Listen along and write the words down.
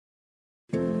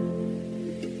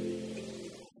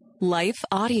Life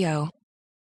Audio.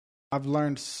 I've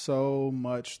learned so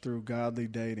much through godly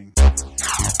dating. Then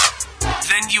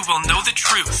you will know the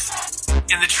truth,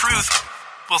 and the truth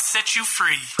will set you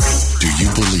free. Do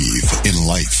you believe in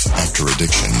life after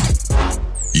addiction?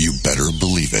 You better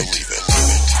believe it.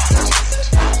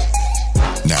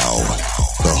 Now,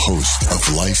 the host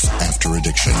of Life After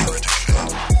Addiction.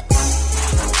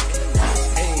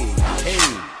 Hey,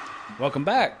 welcome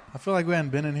back. I feel like we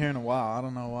hadn't been in here in a while. I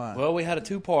don't know why. Well, we had a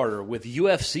two-parter with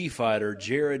UFC fighter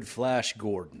Jared Flash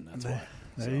Gordon. That's why.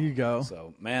 There you go.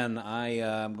 So, man,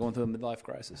 I'm going through a midlife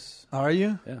crisis. Are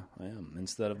you? Yeah, I am.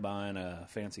 Instead of buying a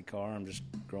fancy car, I'm just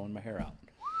growing my hair out.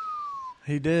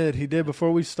 He did.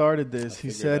 Before we started this,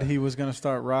 he said he was going to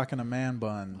start rocking a man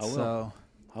bun. I will. So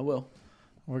I will.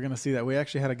 we're going to see that. We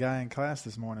actually had a guy in class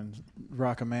this morning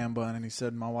rock a man bun, and he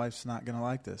said, my wife's not going to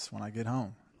like this when I get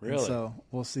home. Really? And so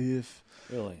we'll see if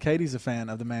Really? Katie's a fan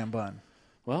of the man bun.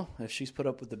 Well, if she's put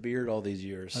up with the beard all these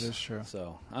years. That is true.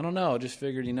 So, I don't know. I just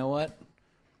figured, you know what?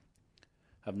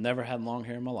 I've never had long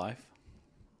hair in my life.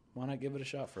 Why not give it a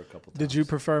shot for a couple times? Did you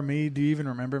prefer me? Do you even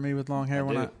remember me with long hair?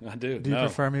 I do. Do you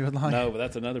prefer me with long hair? No, but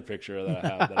that's another picture that I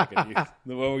have that I could use.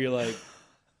 The one where you like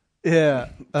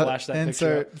flash that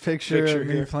insert picture of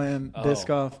me here. playing disc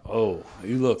golf. Oh,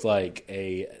 you look like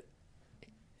a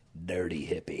dirty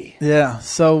hippie. Yeah.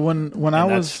 So when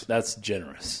that's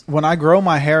generous. When I grow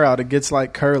my hair out, it gets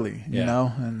like curly, you Yeah.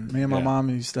 know. And me and my Yeah. mom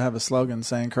used to have a slogan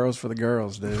saying "curls for the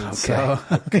girls," dude. Okay. So,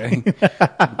 Okay.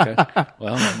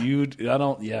 Well, you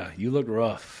looked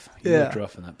rough. You looked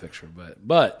rough in that picture,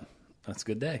 but that's a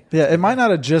good day. yeah, it might not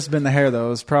have just been the hair though. It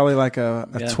was probably like a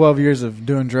 12 years of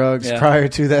doing drugs prior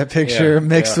to that picture,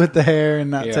 mixed with the hair and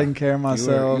not taking care of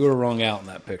myself. You were wrong out in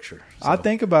that picture. So. I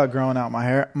think about growing out my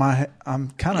hair.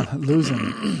 I'm kind of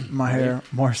losing my hair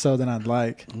more so than I'd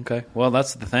like. Okay. Well,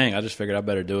 that's the thing. I just figured I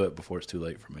better do it before it's too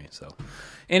late for me. So,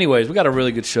 anyways, we got a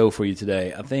really good show for you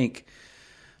today. I think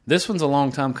this one's a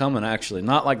long time coming, actually.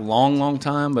 Not like long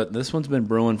time, but this one's been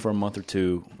brewing for a month or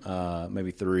two,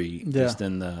 maybe three, just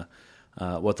in the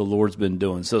what the Lord's been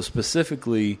doing. So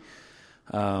specifically,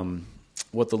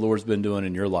 what the Lord's been doing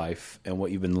in your life and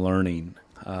what you've been learning.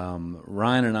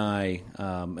 Ryan and I,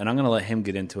 and I'm going to let him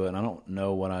get into it, and I don't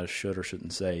know what I should or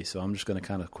shouldn't say, so I'm just going to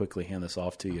kind of quickly hand this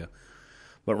off to you.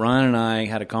 But Ryan and I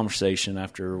had a conversation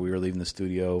after we were leaving the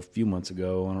studio a few months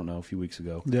ago, a few weeks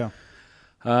ago. Yeah.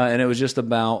 And it was just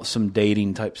about some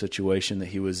dating type situation that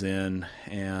he was in.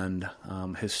 And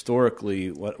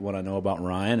historically, what I know about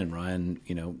Ryan, and Ryan,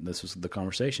 this was the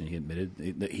conversation. He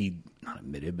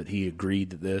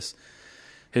agreed to this.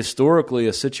 Historically,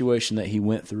 a situation that he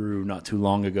went through not too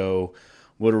long ago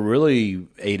would have really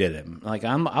aided him. Like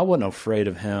I wasn't afraid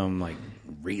of him like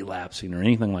relapsing or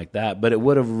anything like that, but it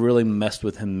would have really messed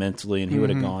with him mentally, and he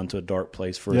would have gone to a dark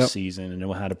place for a season,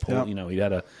 and had to pull.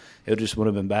 It just would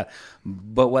have been bad.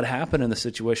 But what happened in the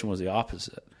situation was the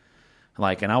opposite.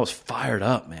 And I was fired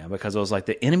up, man, because I was like,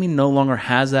 the enemy no longer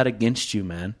has that against you,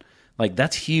 man. Like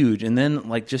that's huge. And then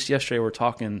just yesterday we're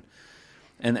talking.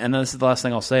 And this is the last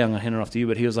thing I'll say. I'm going to hand it off to you.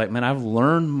 But he was like, man, I've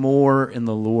learned more in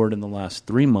the Lord in the last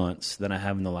 3 months than I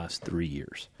have in the last 3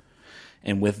 years.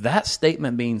 And with that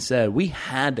statement being said, we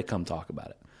had to come talk about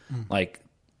it. Like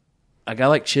a guy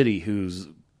like Chitty, who's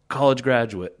college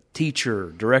graduate,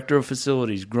 teacher, director of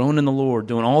facilities, grown in the Lord,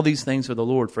 doing all these things for the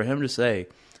Lord, for him to say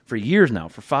for years now,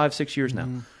 for 5-6 years now,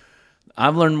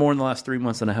 I've learned more in the last 3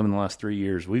 months than I have in the last 3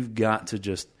 years. We've got to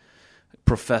just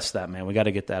profess that, man. We got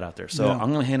to get that out there. So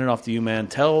I'm going to hand it off to you, man.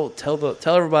 Tell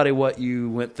everybody what you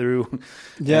went through.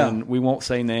 Yeah, and we won't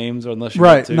say names unless you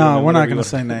right. Want to. No, we're not going to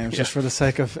say names just for the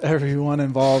sake of everyone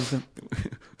involved in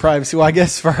privacy. Well, I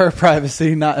guess for her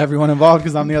privacy, not everyone involved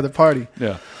because I'm the other party.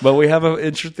 Yeah, but we have an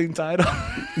interesting title.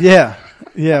 Yeah,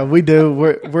 we do.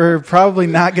 We're probably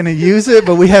not going to use it,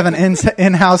 but we have an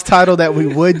in-house title that we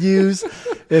would use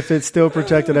if it still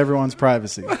protected everyone's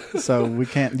privacy. So we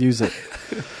can't use it.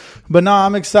 But no,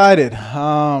 I'm excited.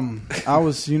 I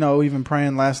was, even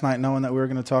praying last night knowing that we were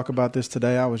going to talk about this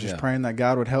today. I was just praying that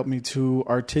God would help me to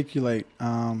articulate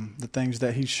the things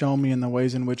that He's shown me and the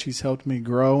ways in which He's helped me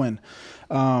grow. And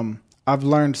I've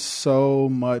learned so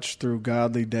much through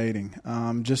godly dating.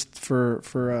 Just for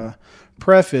a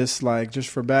preface, just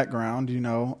for background,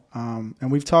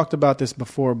 and we've talked about this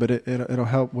before, but it'll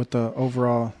help with the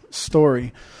overall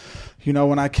story.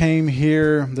 When I came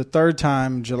here the third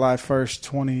time, July 1st,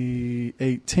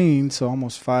 2018, so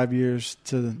almost 5 years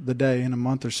to the day in a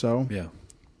month or so. Yeah.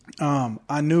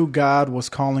 I knew God was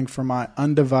calling for my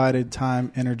undivided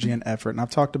time, energy, and effort. And I've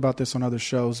talked about this on other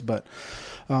shows, but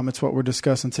it's what we're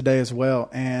discussing today as well.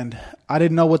 And I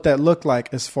didn't know what that looked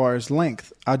like as far as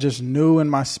length. I just knew in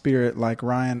my spirit, like,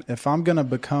 Ryan, if I'm going to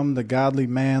become the godly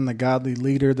man, the godly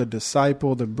leader, the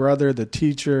disciple, the brother, the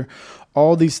teacher,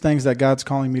 all these things that God's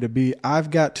calling me to be,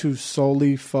 I've got to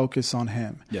solely focus on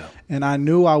him. Yeah. And I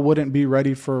knew I wouldn't be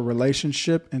ready for a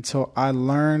relationship until I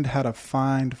learned how to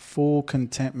find full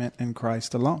contentment in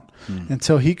Christ alone.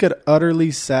 Until he could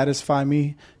utterly satisfy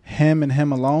me, him and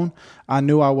him alone, I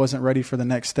knew I wasn't ready for the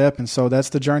next step. And so that's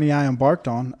the journey I embarked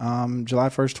on. July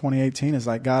 1st, 2018 is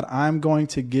like, God, I'm going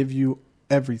to give you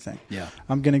everything. Yeah.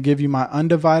 I'm going to give you my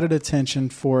undivided attention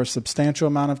for a substantial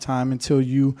amount of time until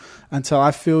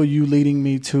I feel you leading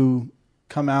me to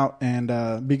come out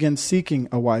and begin seeking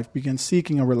a wife, begin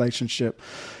seeking a relationship.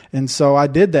 And so I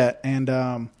did that.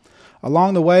 And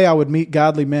along the way, I would meet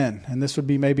godly men, and this would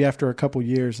be maybe after a couple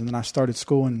years. And then I started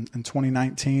school in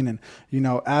 2019. And, you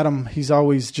know, Adam, he's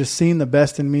always just seen the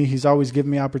best in me. He's always given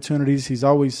me opportunities. He's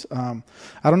always,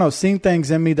 seen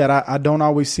things in me that I don't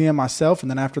always see in myself.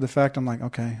 And then after the fact, I'm like,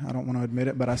 okay, I don't want to admit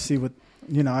it, but I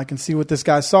can see what this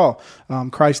guy saw,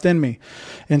 Christ in me.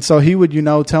 And so he would,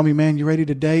 tell me, man, you ready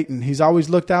to date? And he's always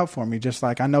looked out for me, just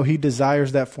like I know he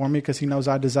desires that for me because he knows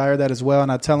I desire that as well.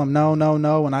 And I'd tell him, no.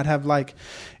 And I'd have like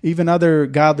even other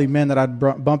godly men that I'd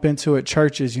bump into at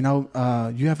churches, you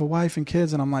have a wife and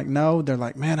kids? And I'm like, no. They're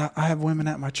like, man, I have women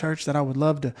at my church that I would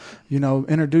love to,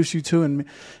 introduce you to.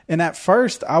 And at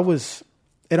first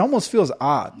it almost feels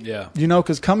odd, yeah,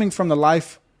 because coming from the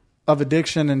life of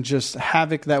addiction and just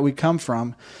havoc that we come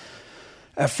from,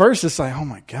 at first it's like, oh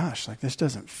my gosh, like this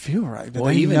doesn't feel right.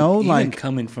 Even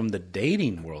coming from the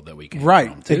dating world that we came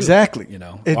from too, exactly.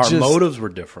 Our motives were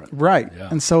different. Right. Yeah.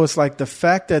 And so it's like the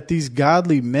fact that these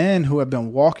godly men who have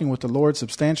been walking with the Lord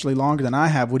substantially longer than I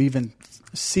have would even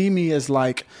see me as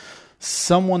like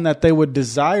someone that they would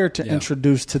desire to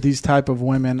introduce to these type of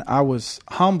women, I was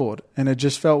humbled, and it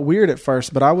just felt weird at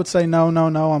first. But I would say, no,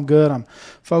 I'm good. I'm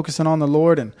focusing on the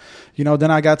Lord. And,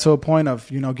 then I got to a point of,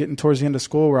 getting towards the end of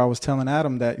school where I was telling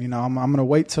Adam that, I'm going to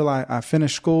wait till I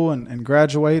finish school and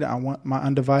graduate. I want my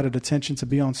undivided attention to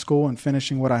be on school and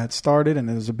finishing what I had started. And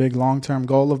it was a big long-term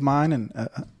goal of mine, and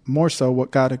more so what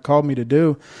God had called me to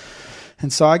do.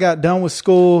 And so I got done with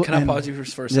school. Can I pause you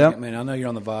for a second, man? I know you're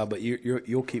on the vibe, but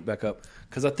you'll keep back up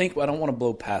because I don't want to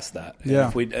blow past that. And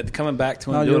if we coming back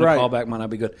to him doing a callback might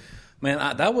not be good,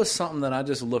 man. That was something that I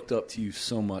just looked up to you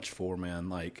so much for, man.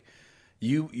 Like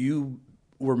you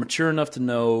were mature enough to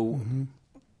know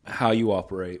how you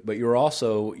operate, but you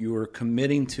were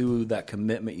committing to that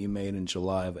commitment you made in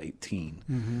July of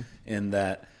 18, and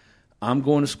that I'm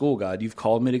going to school, God. You've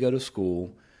called me to go to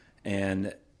school,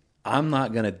 and I'm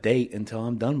not going to date until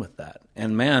I'm done with that.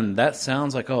 And man, that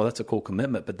sounds like, oh, that's a cool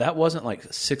commitment, but that wasn't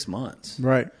like 6 months.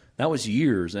 Right. That was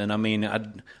years. And I mean,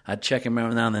 I'd check him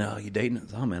every now and then. Oh, you dating?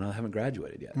 Oh man, I haven't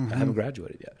graduated yet. I haven't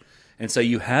graduated yet. And so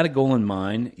you had a goal in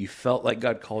mind. You felt like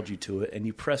God called you to it, and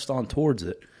you pressed on towards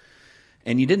it,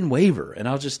 and you didn't waver. And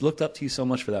I just looked up to you so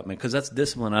much for that, man, because that's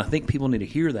discipline. And I think people need to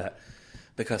hear that,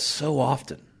 because so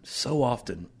often,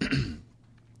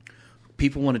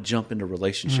 people want to jump into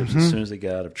relationships as soon as they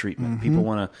get out of treatment. People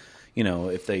want to,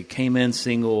 if they came in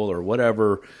single or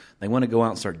whatever, they want to go out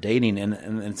and start dating.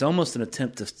 And it's almost an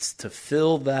attempt to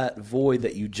fill that void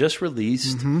that you just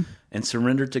released and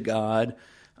surrendered to God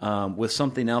with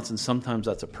something else. And sometimes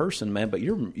that's a person, man, but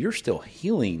you're still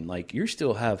healing. Like you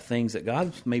still have things that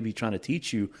God's maybe trying to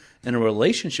teach you. In a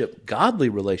relationship, godly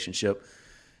relationship,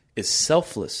 is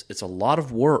selfless. It's a lot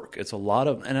of work. It's a lot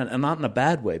of, and not in a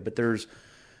bad way, but there's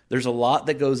a lot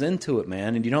that goes into it,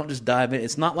 man, and you don't just dive in.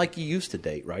 It's not like you used to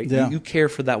date, right? Yeah. You care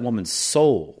for that woman's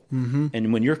soul,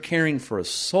 and when you're caring for a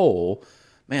soul,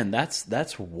 man,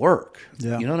 that's work.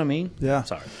 Yeah. You know what I mean? Yeah.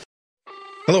 Sorry.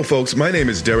 Hello, folks. My name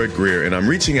is Derek Greer, and I'm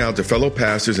reaching out to fellow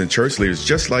pastors and church leaders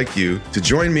just like you to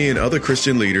join me and other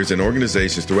Christian leaders and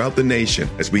organizations throughout the nation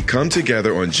as we come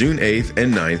together on June 8th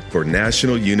and 9th for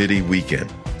National Unity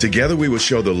Weekend. Together, we will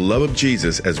show the love of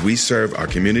Jesus as we serve our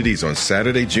communities on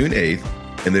Saturday, June 8th,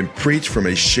 and then preach from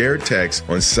a shared text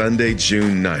on Sunday,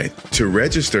 June 9th. To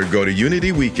register, go to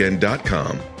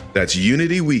unityweekend.com. That's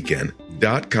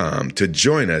unityweekend.com to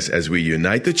join us as we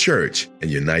unite the church and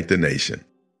unite the nation.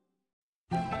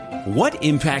 What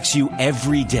impacts you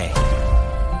every day?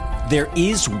 There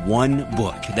is one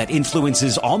book that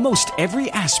influences almost every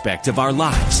aspect of our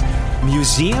lives.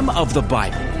 Museum of the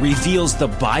Bible reveals the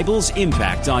Bible's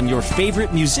impact on your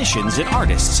favorite musicians and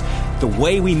artists, the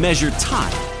way we measure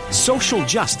time, social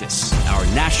justice, our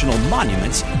national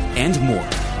monuments, and more.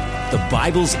 The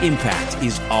Bible's impact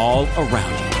is all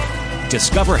around you.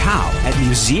 Discover how at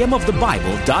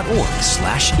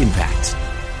museumofthebible.org/impact.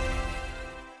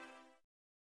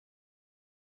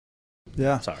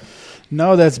 Yeah. Sorry.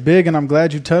 No, that's big, and I'm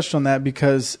glad you touched on that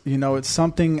because, it's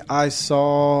something I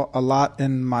saw a lot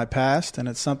in my past, and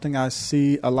it's something I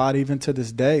see a lot even to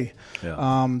this day,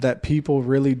 that people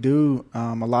really do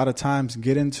a lot of times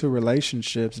get into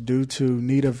relationships due to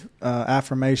need of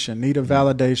affirmation, need of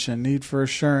validation, need for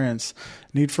assurance,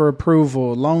 need for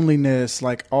approval, loneliness,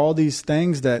 like all these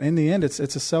things that in the end, it's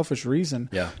a selfish reason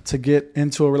to get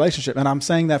into a relationship. And I'm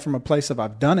saying that from a place of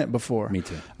I've done it before. Me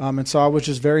too. And so I was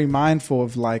just very mindful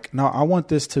of like, no, I want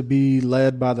this to be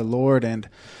led by the Lord. And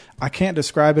I can't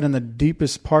describe it in the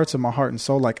deepest parts of my heart and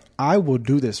soul. Like, I will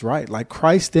do this right. Like,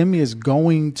 Christ in me is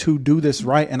going to do this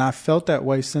right. And I felt that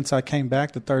way since I came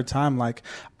back the third time. Like,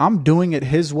 I'm doing it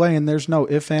his way, and there's no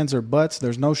ifs, ands, or buts.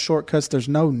 There's no shortcuts. There's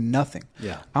no nothing.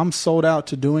 Yeah. I'm sold out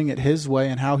to doing it his way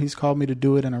and how he's called me to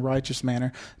do it in a righteous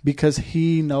manner because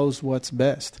he knows what's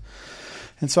best.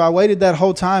 And so I waited that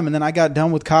whole time, and then I got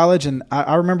done with college, and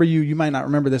I remember you might not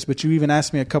remember this, but you even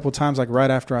asked me a couple times, like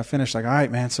right after I finished, like, all right,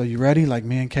 man, so you ready? Like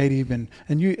me and Katie and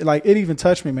you, like, it even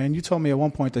touched me, man. You told me at one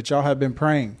point that y'all had been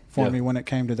praying for me when it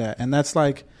came to that. And that's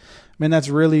like, man, that's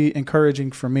really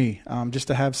encouraging for me, just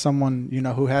to have someone,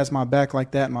 who has my back like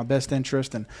that, my best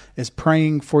interest, and is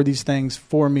praying for these things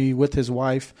for me with his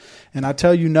wife. And I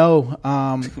tell you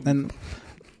and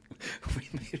We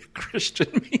made a Christian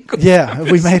Mingle. Yeah,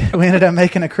 we ended up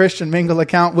making a Christian Mingle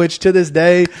account, which to this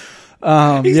day, He's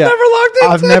never looked at it.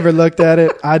 I've never looked at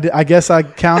it. I guess I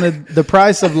counted the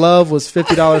price of love was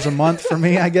 $50 a month for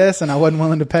me, I guess, and I wasn't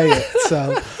willing to pay it.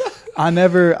 So I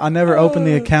never opened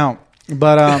the account.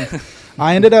 But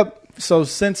I ended up, so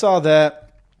since all that,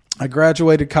 I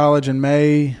graduated college in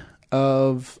May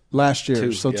of last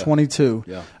year, 22.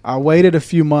 Yeah. I waited a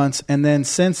few months, and then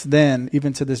since then,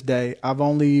 even to this day, I've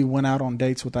only went out on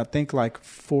dates with I think like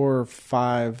 4 or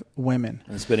 5 women.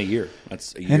 And it's been a year.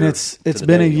 That's a year. And it's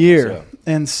been a year. Almost,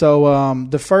 yeah. And so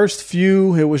the first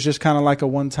few, it was just kind of like a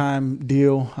one-time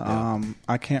deal.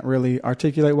 I can't really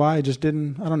articulate why. I just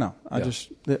didn't. I don't know.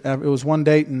 It was one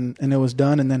date and it was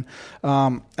done. And then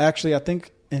actually, I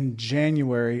think in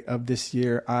January of this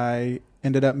year, I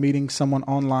ended up meeting someone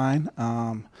online,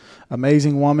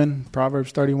 amazing woman,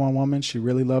 Proverbs 31 woman. She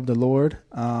really loved the Lord.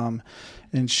 And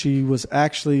she was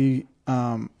actually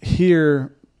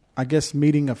here, I guess,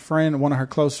 meeting a friend, one of her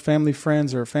close family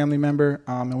friends or a family member.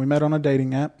 And we met on a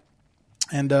dating app.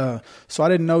 And so I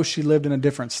didn't know she lived in a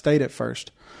different state at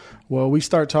first. Well, we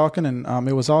start talking and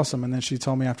it was awesome. And then she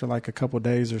told me after like a couple of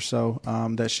days or so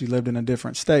that she lived in a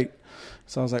different state.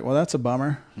 So I was like, well, that's a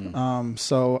bummer.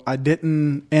 So I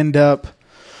didn't end up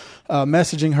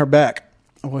messaging her back.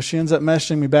 Well, she ends up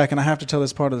messaging me back, and I have to tell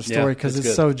this part of the story because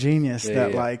it's so genius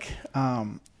like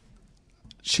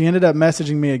she ended up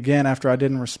messaging me again after I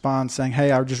didn't respond, saying,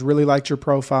 hey, I just really liked your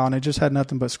profile, and it just had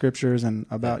nothing but scriptures and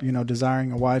about,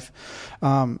 desiring a wife.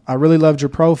 I really loved your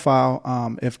profile.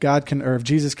 If God can, or if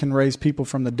Jesus can raise people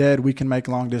from the dead, we can make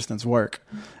long distance work.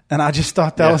 And I just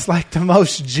thought that was like the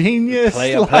most genius.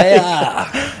 I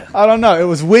don't know. It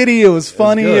was witty. It was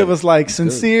funny. It was like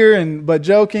sincere but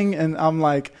joking. And I'm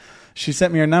like, she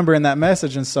sent me her number in that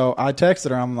message. And so I texted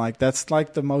her. I'm like, that's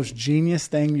like the most genius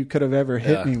thing you could have ever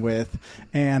hit me with.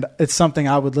 And it's something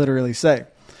I would literally say.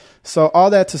 So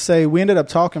all that to say, we ended up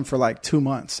talking for like 2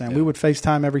 months, and we would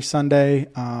FaceTime every Sunday.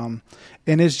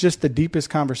 And it's just the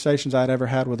deepest conversations I'd ever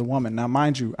had with a woman. Now,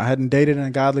 mind you, I hadn't dated in a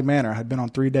godly manner. I had been on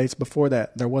 3 dates before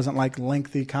that. There wasn't like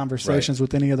lengthy conversations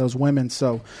with any of those women.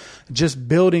 So just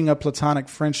building a platonic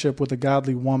friendship with a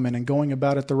godly woman and going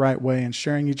about it the right way and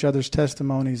sharing each other's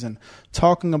testimonies and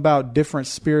talking about different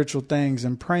spiritual things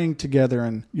and praying together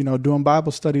and, doing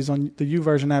Bible studies on the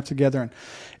YouVersion app together. And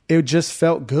it just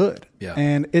felt good. Yeah.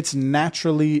 And it's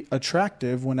naturally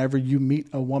attractive whenever you meet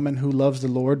a woman who loves the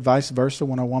Lord, vice versa,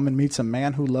 when a woman meets a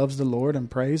man who loves the Lord and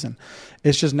prays, and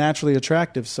it's just naturally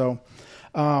attractive. So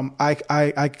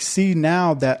I see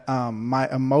now that my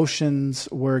emotions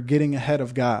were getting ahead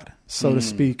of God, so to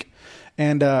speak.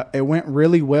 And it went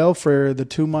really well for the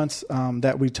 2 months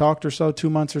that we talked 2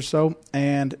 months or so.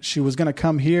 And she was going to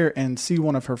come here and see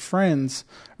one of her friends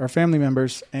or family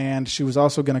members. And she was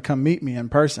also going to come meet me in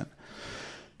person.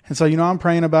 And so, I'm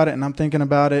praying about it and I'm thinking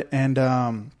about it. And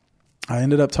I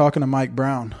ended up talking to Mike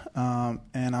Brown.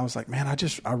 And I was like, man,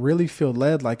 I really feel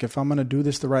led. Like if I'm going to do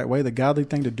this the right way, the godly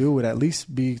thing to do would at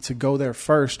least be to go there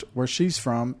first where she's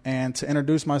from and to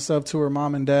introduce myself to her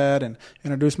mom and dad and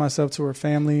introduce myself to her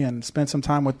family and spend some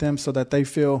time with them so that they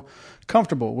feel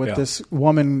comfortable with this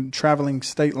woman traveling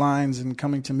state lines and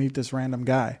coming to meet this random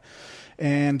guy.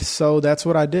 And so that's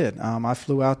what I did. I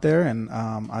flew out there and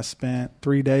I spent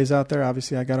 3 days out there.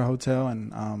 Obviously, I got a hotel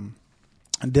and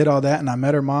I did all that. And I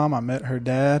met her mom. I met her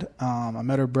dad. I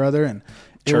met her brother. And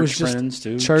it was just friends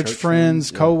too. Church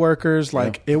friends, coworkers.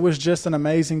 Yeah. It was just an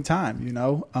amazing time, you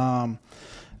know.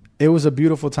 It was a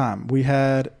beautiful time. We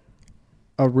had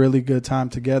a really good time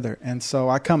together. And so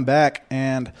I come back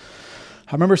and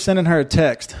I remember sending her a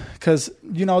text because,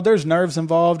 you know, there's nerves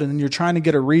involved and you're trying to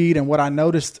get a read. And what I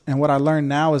noticed and what I learned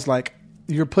now is like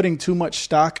you're putting too much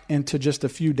stock into just a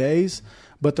few days.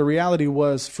 But the reality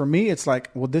was for me, it's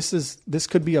like, well, this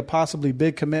could be a possibly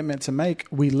big commitment to make.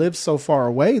 We live so far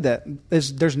away that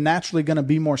there's naturally going to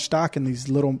be more stock in these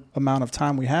little amount of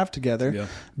time we have together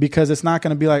because it's not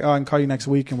going to be like, oh, I can call you next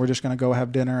week and we're just going to go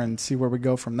have dinner and see where we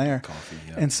go from there. Coffee,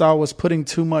 And so I was putting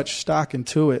too much stock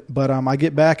into it. But I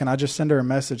get back and I just send her a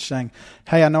message saying,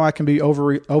 hey, I know I can be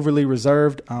overly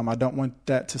reserved. I don't want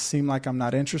that to seem like I'm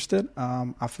not interested.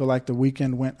 I feel like the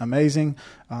weekend went amazing.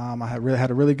 I had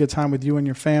a really good time with you and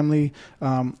your family.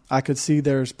 I could see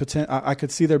I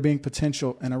could see there being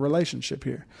potential in a relationship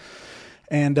here.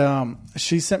 And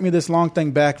she sent me this long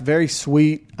thing back, very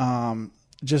sweet,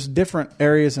 just different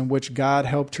areas in which God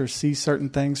helped her see certain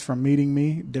things from meeting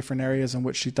me, different areas in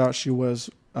which she thought she was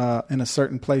in a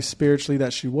certain place spiritually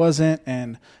that she wasn't,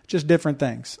 and just different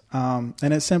things. And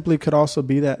it simply could also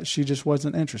be that she just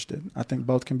wasn't interested. I think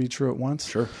both can be true at once.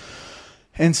 Sure.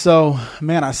 And so,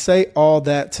 man, I say all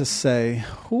that to say,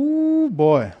 ooh,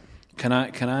 boy. Can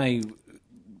I,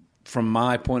 from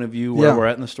my point of view, where we're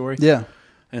at in the story? Yeah.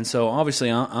 And so, obviously,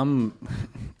 I'm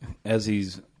as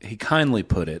he kindly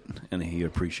put it, and he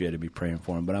appreciated me praying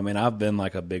for him. But I mean, I've been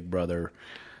like a big brother.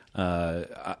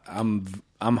 I'm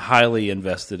highly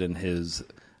invested in his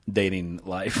dating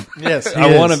life. Yes,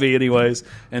 I want to be, anyways.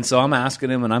 And so I'm asking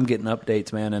him, and I'm getting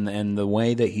updates, man. And the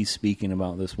way that he's speaking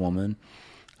about this woman.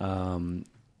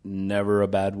 Never a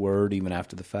bad word, even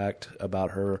after the fact,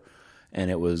 about her. And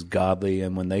it was godly.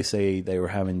 And when they say they were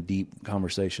having deep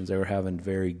conversations, they were having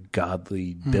very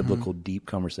godly, biblical, deep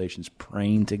conversations,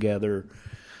 praying together.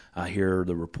 I hear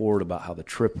the report about how the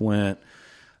trip went.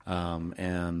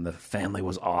 And the family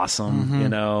was awesome, you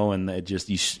know, and it just,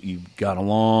 you got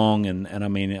along. And I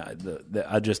mean,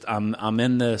 I'm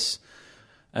in this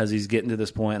as he's getting to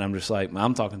this point. And I'm just like,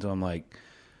 I'm talking to him like,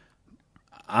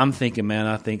 I'm thinking, man,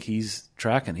 I think he's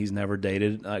tracking. He's never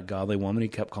dated a godly woman. He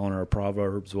kept calling her a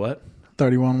Proverbs what?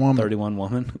 31 woman. 31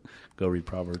 woman. Go read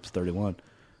Proverbs 31.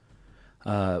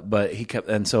 But he kept,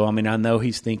 and so, I mean, I know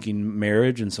he's thinking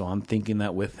marriage, and so I'm thinking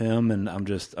that with him, and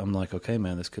I'm like, okay,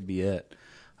 man, this could be it.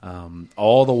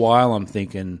 All the while I'm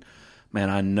thinking, man,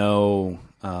 I know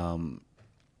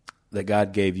that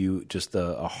God gave you just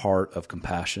a heart of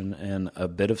compassion and a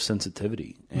bit of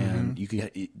sensitivity, and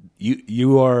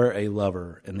you are a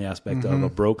lover in the aspect of a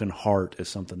broken heart is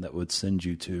something that would send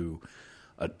you to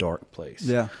a dark place.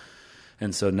 Yeah,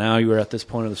 and so now you are at this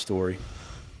point of the story.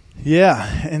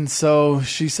 Yeah, and so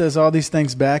she says all these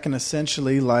things back, and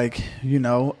essentially, like, you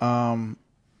know,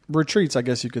 retreats, I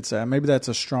guess you could say. Maybe that's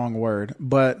a strong word,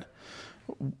 but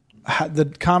the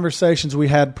conversations we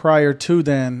had prior to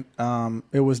then,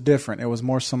 it was different. It was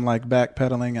more some like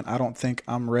backpedaling, and I don't think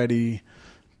I'm ready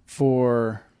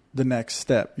for the next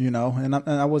step, you know. And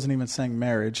I wasn't even saying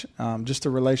marriage, just a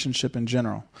relationship in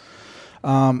general.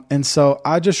 And so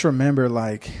I just remember,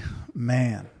 like,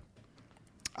 man,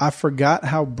 I forgot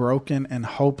how broken and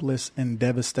hopeless and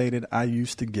devastated I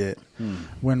used to get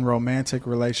when romantic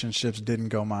relationships didn't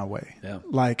go my way. Yeah.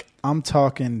 Like, I'm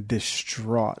talking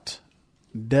distraught.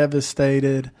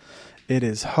 Devastated. It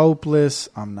is hopeless.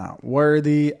 I'm not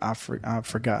worthy. I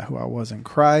forgot who I was in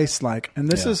Christ. Like, and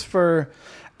this is for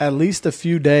at least a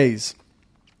few days.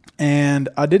 And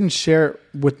I didn't share it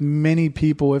with many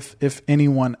people, if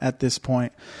anyone at this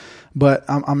point, but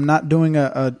I'm not doing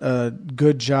a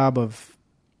good job of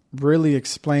really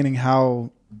explaining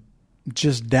how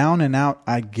just down and out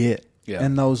I get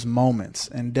in those moments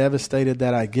and devastated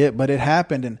that I get. But it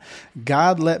happened, and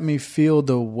God let me feel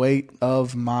the weight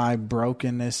of my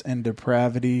brokenness and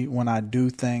depravity when I do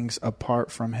things apart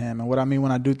from Him. And what I mean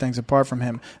when I do things apart from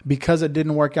Him, because it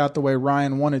didn't work out the way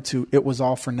Ryan wanted to, it was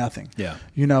all for nothing. Yeah.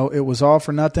 You know, it was all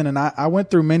for nothing. And I went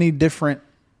through many different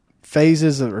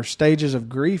phases or stages of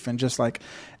grief and just like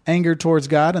anger towards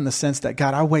God in the sense that,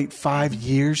 God, I wait 5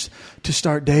 years to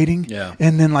start dating. Yeah.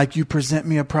 And then like you present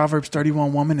me a Proverbs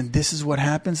 31 woman and this is what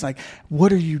happens. Like,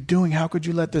 what are you doing? How could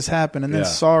you let this happen? And then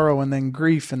sorrow and then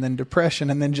grief and then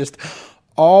depression and then just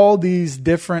all these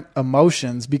different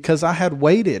emotions because I had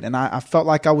waited and I felt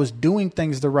like I was doing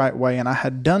things the right way and I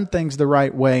had done things the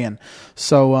right way. And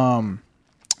so,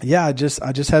 yeah, I just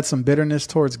had some bitterness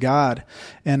towards God,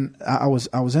 and I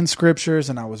was in scriptures,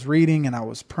 and I was reading, and I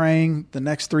was praying the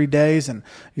next 3 days, and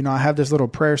I have this little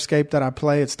prayerscape that I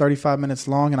play. It's 35 minutes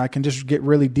long, and I can just get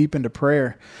really deep into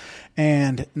prayer.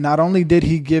 And not only did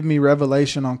he give me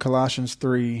revelation on Colossians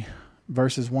 3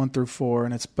 verses 1 through 4,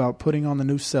 and it's about putting on the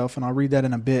new self, and I'll read that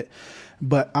in a bit.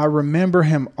 But I remember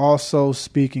him also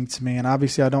speaking to me, and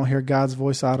obviously I don't hear God's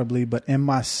voice audibly, but in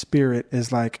my spirit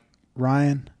is like,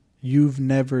 Ryan, you've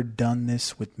never done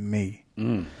this with me.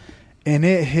 And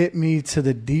it hit me to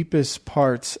the deepest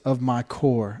parts of my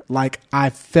core. Like I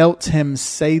felt him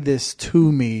say this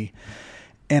to me,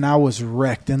 and I was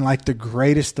wrecked in like the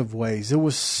greatest of ways. It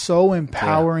was so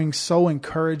empowering, so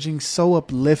encouraging, so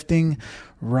uplifting.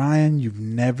 Ryan, you've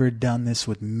never done this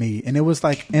with me. And it was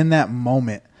like in that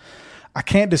moment, I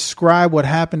can't describe what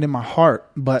happened in my heart,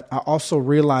 but I also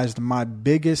realized my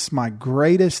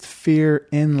greatest fear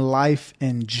in life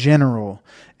in general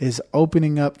is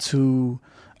opening up to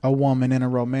a woman in a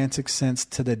romantic sense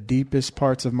to the deepest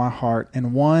parts of my heart.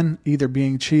 And one, either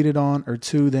being cheated on, or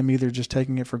two, them either just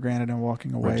taking it for granted and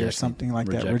walking away or something like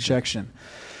that. Rejection.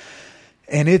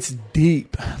 And it's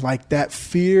deep. Like that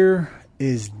fear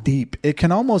is deep. It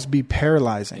can almost be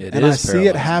paralyzing. I see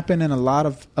it happen in a lot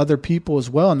of other people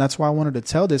as well. And that's why I wanted to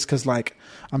tell this, because like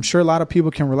I'm sure a lot of people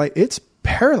can relate. It's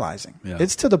paralyzing. Yeah.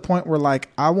 It's to the point where like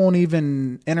I won't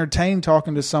even entertain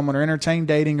talking to someone, or entertain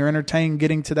dating, or entertain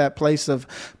getting to that place of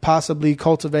possibly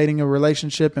cultivating a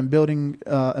relationship and building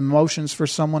emotions for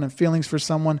someone and feelings for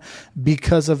someone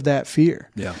because of that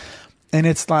fear. Yeah. And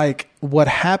it's like what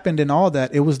happened in all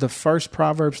that, it was the first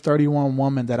Proverbs 31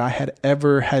 woman that I had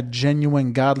ever had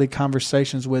genuine godly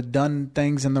conversations with, done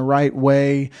things in the right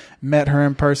way, met her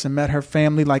in person, met her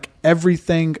family. Like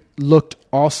everything looked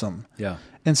awesome. Yeah.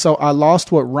 And so I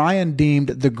lost what Ryan deemed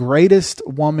the greatest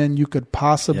woman you could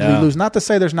possibly lose. Not to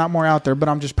say there's not more out there, but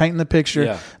I'm just painting the picture.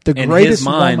 Yeah. The in greatest his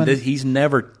mind, woman. He's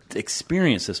never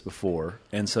experienced this before.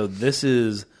 And so this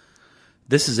is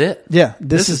it. Yeah,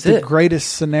 this is the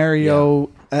greatest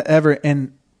scenario ever,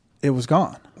 and it was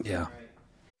gone. Yeah.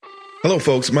 Hello,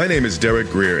 folks. My name is Derek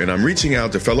Greer, and I'm reaching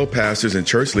out to fellow pastors and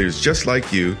church leaders just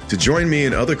like you to join me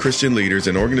and other Christian leaders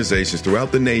and organizations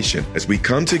throughout the nation as we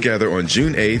come together on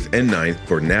June 8th and 9th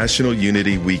for National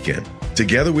Unity Weekend.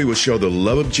 Together, we will show the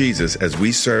love of Jesus as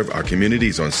we serve our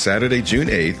communities on Saturday, June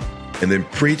 8th, and then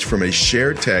preach from a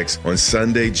shared text on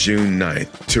Sunday, June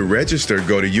 9th. To register,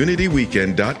 go to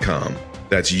unityweekend.com.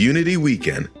 That's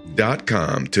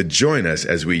unityweekend.com to join us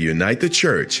as we unite the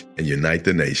church and unite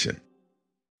the nation.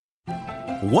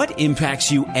 What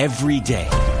impacts you every day?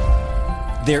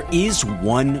 There is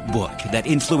one book that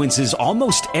influences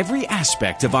almost every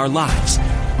aspect of our lives.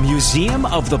 Museum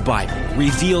of the Bible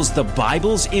reveals the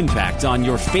Bible's impact on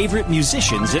your favorite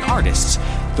musicians and artists,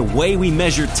 the way we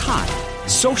measure time,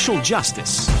 social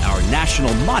justice, our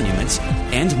national monuments,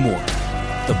 and more.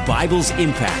 The Bible's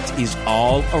impact is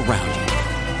all around you.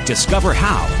 Discover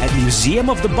how at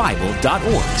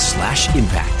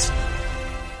museumofthebible.org/impact.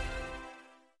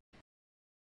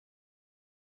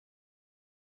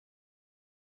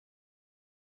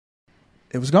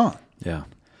 It was gone. Yeah.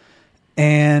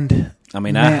 And I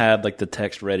mean, I had like the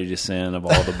text ready to send of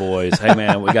all the boys. Hey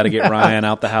man, we got to get Ryan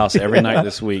out the house every night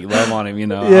this week. Love on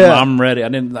him, I'm ready. I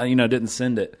didn't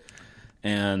send it.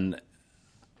 And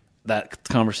that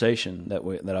conversation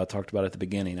that I talked about at the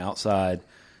beginning outside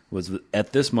was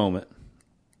at this moment,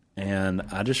 and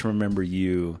I just remember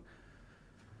I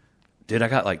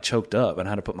got like choked up and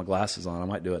I had to put my glasses on. I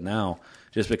might do it now,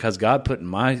 just because God put in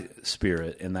my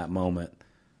spirit in that moment,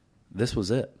 this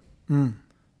was it.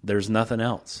 There's nothing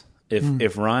else.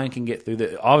 If Ryan can get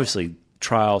through obviously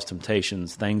trials,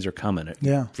 temptations, things are coming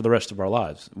for the rest of our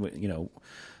lives.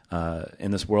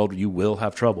 In this world, you will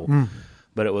have trouble.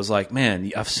 But it was like, man,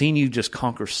 I've seen you just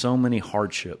conquer so many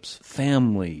hardships,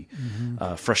 family,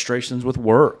 frustrations with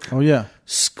work. Oh, yeah.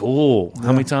 School. Yeah.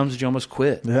 How many times did you almost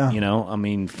quit? Yeah.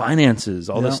 Finances,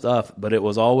 all this stuff. But it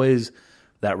was always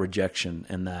that rejection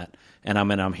and that. And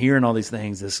I'm hearing all these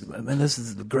things. This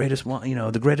is the greatest one,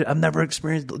 the greatest. I've never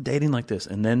experienced dating like this.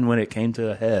 And then when it came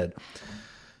to a head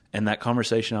and that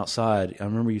conversation outside, I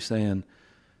remember you saying,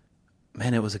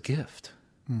 man, it was a gift.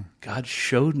 God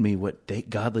showed me what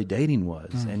godly dating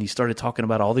was. And he started talking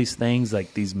about all these things,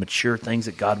 like these mature things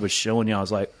that God was showing you. I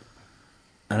was like,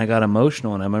 and I got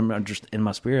emotional. And I remember just in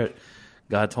my spirit,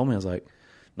 God told me, I was like,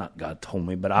 not God told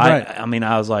me, but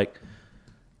I was like,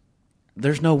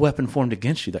 there's no weapon formed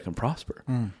against you that can prosper.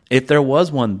 If there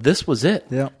was one, this was it.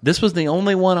 Yeah. This was the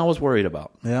only one I was worried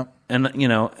about. Yeah. And,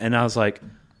 and I was like,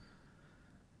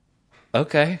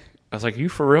 okay. I was like, "Are you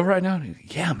for real right now?" And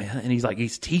he's, yeah, man. And he's like,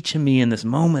 he's teaching me in this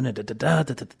moment,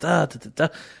 and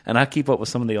and I keep up with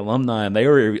some of the alumni, and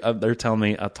they're telling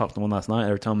me. I talked to one last night.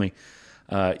 They were telling me.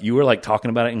 You were like talking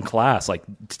about it in class, like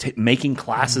making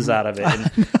classes out of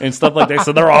it and stuff like that.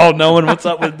 So they're all knowing what's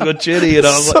up with Chitty. And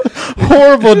I was like,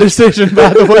 horrible decision,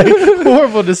 by the way.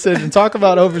 Horrible decision. Talk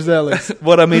about overzealous.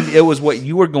 But I mean, it was what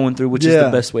you were going through, which is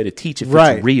the best way to teach if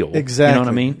it's real. Exactly. You know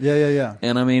what I mean? Yeah.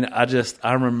 And I mean,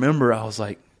 I remember I was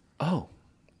like, oh,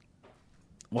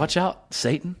 watch out,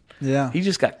 Satan. Yeah. He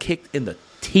just got kicked in the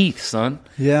teeth, son.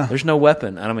 Yeah. There's no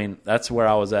weapon. And I mean, that's where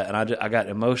I was at. And I got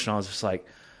emotional. I was just like,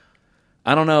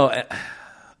 I don't know.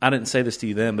 I didn't say this to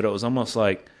you then, but it was almost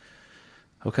like,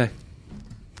 okay,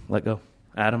 let go.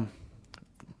 Adam,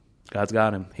 God's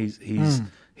got him. He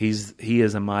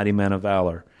is a mighty man of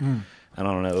valor. And I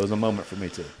don't know. It was a moment for me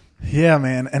too. Yeah,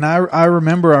 man. And I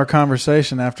remember our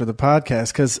conversation after the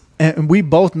podcast and we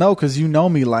both know, because you know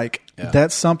me, like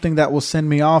that's something that will send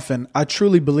me off. And I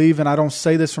truly believe, and I don't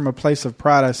say this from a place of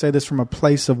pride. I say this from a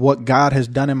place of what God has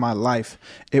done in my life.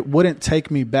 It wouldn't take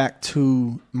me back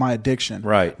to my addiction.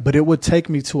 Right. But it would take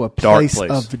me to a place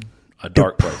of a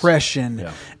dark depression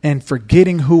and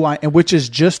forgetting who I am, which is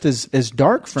just as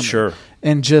dark for me. Sure.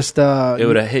 And just it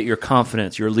would have hit your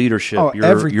confidence, your leadership,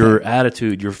 your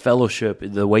attitude, your fellowship,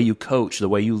 the way you coach, the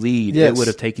way you lead. Yes. It would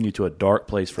have taken you to a dark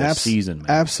place for a season,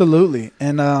 man. Absolutely.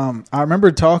 And I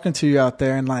remember talking to you out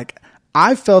there, and like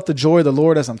I felt the joy of the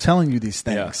Lord as I'm telling you these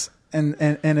things. And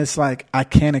it's like I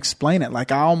can't explain it.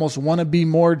 Like I almost want to be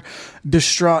more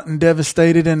distraught and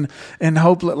devastated and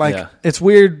hopeless. Like it's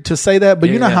weird to say that, but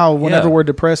you know how whenever we're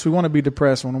depressed, we want to be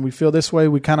depressed. When we feel this way,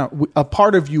 we a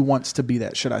part of you wants to be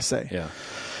that, should I say? Yeah.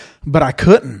 But I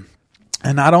couldn't.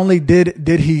 And not only did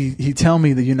he tell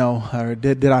me that, or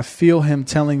did I feel him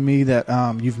telling me that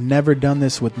you've never done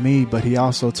this with me, but he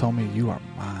also told me you are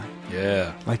mine.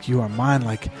 Yeah. Like you are mine.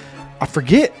 Like I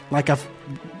forget. Like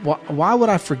why would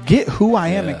I forget who I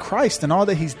am in Christ and all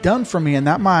that he's done for me, and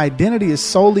that my identity is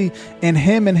solely in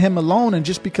him and him alone? And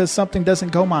just because something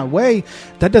doesn't go my way,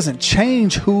 that doesn't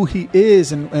change who he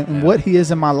is and what he is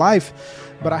in my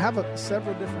life. But I have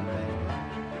several different things.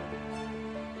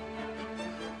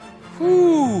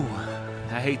 Whew.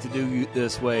 I hate to do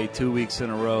this way 2 weeks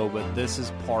in a row, but this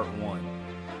is part one.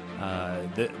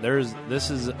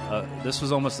 This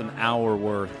was almost an hour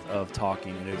worth of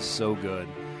talking, and it's so good.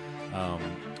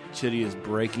 Chitty is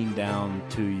breaking down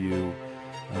to you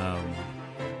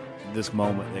this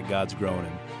moment that God's grown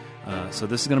in. So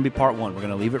this is going to be part one. We're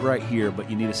going to leave it right here, but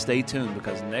you need to stay tuned,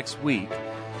 because next week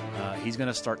he's going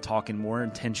to start talking more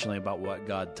intentionally about what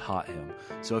God taught him.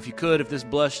 So if this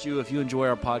blessed you, if you enjoy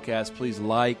our podcast, please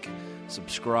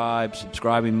subscribe.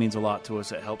 Subscribing means a lot to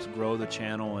us. It helps grow the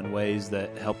channel in ways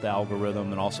that help the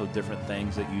algorithm and also different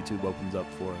things that YouTube opens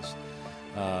up for us.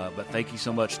 But thank you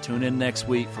so much. Tune in next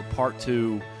week for part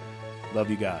 2. Love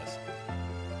you guys.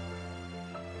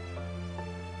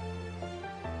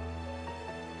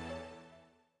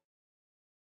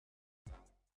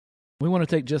 We want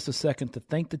to take just a second to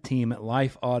thank the team at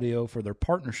Life Audio for their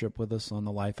partnership with us on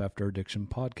the Life After Addiction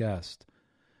podcast.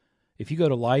 If you go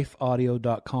to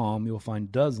lifeaudio.com, you'll find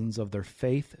dozens of their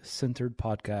faith-centered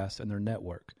podcasts and their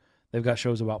network. They've got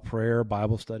shows about prayer,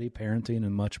 Bible study, parenting,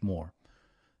 and much more.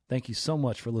 Thank you so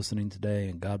much for listening today,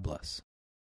 and God bless.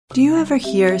 Do you ever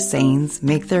hear sayings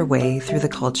make their way through the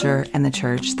culture and the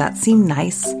church that seem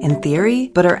nice in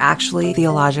theory, but are actually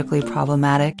theologically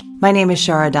problematic? My name is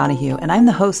Shara Donahue, and I'm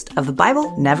the host of The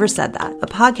Bible Never Said That, a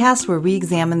podcast where we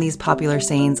examine these popular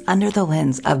sayings under the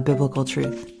lens of biblical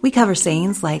truth. We cover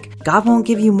sayings like, God won't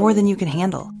give you more than you can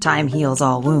handle, time heals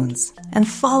all wounds, and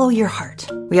follow your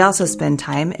heart. We also spend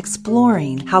time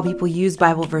exploring how people use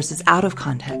Bible verses out of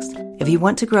context. If you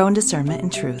want to grow in discernment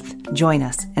and truth, join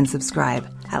us and subscribe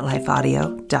at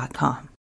lifeaudio.com.